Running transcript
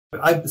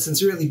I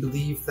sincerely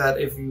believe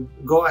that if you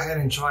go ahead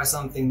and try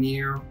something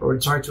new or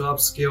try to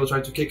upskill,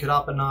 try to kick it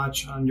up a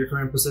notch on your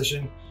current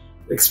position,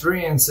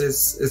 experience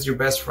is your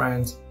best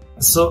friend.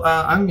 So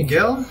I'm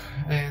Miguel,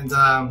 and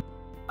I'm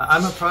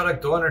a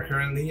product owner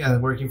currently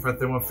working for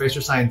Thermo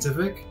Fisher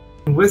Scientific.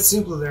 With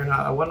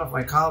Simplilearn, one of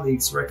my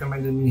colleagues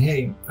recommended me,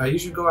 hey, you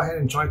should go ahead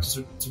and try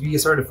to be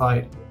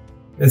certified.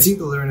 And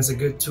Simplilearn is a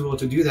good tool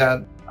to do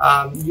that.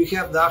 You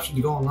have the option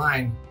to go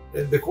online.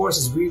 The course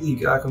is really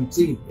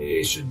complete.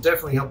 It should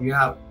definitely help you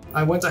out.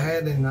 I went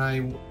ahead and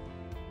I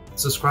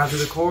subscribed to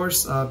the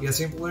course via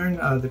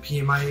Simplilearn, the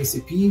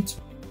PMI-ACP.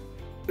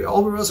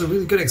 Overall, it's a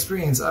really good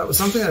experience.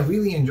 Something I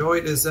really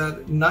enjoyed is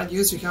that not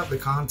just you have the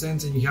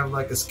content and you have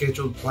like a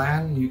scheduled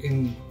plan. You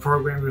can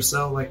program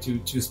yourself like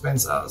to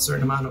spend a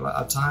certain amount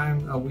of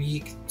time a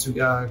week to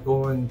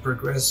go and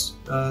progress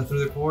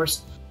through the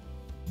course.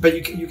 But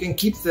you can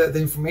keep the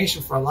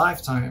information for a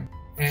lifetime.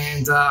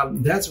 And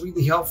that's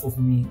really helpful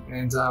for me.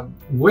 And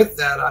with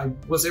that, I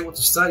was able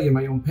to study at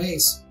my own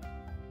pace.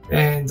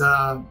 And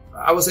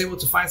I was able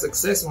to find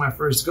success in my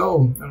first go.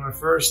 And my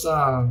first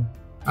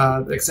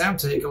exam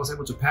take, I was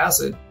able to pass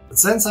it. But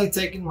since I've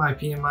taken my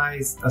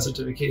PMI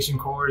certification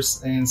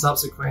course and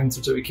subsequent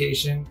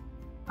certification,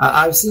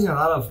 I've seen a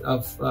lot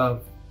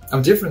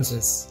of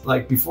differences,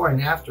 like before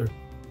and after.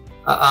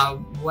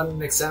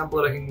 One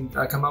example that I can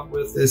come up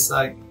with is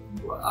like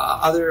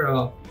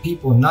other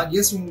people, not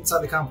just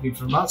inside the company,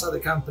 from outside the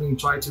company,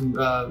 try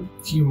to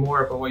hear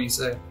more about what you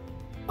say.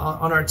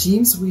 On our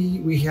teams,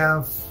 we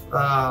have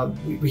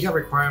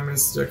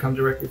requirements that come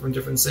directly from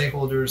different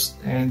stakeholders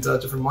and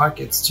different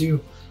markets too.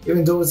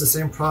 Even though it's the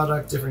same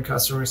product, different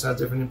customers have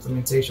different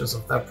implementations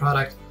of that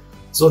product.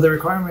 So the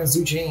requirements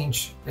do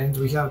change, and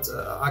we have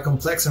a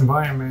complex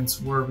environment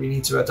where we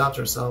need to adapt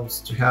ourselves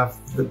to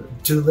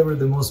deliver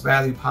the most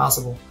value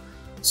possible.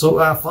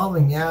 So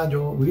following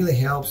Agile really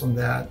helps on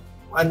that.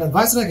 An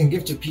advice that I can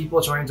give to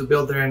people trying to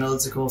build their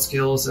analytical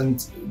skills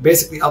and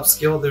basically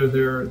upskill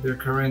their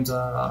current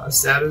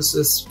status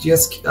is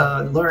just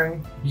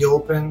learn, be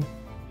open,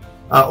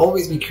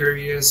 always be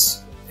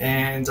curious,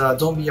 and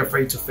don't be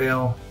afraid to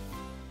fail.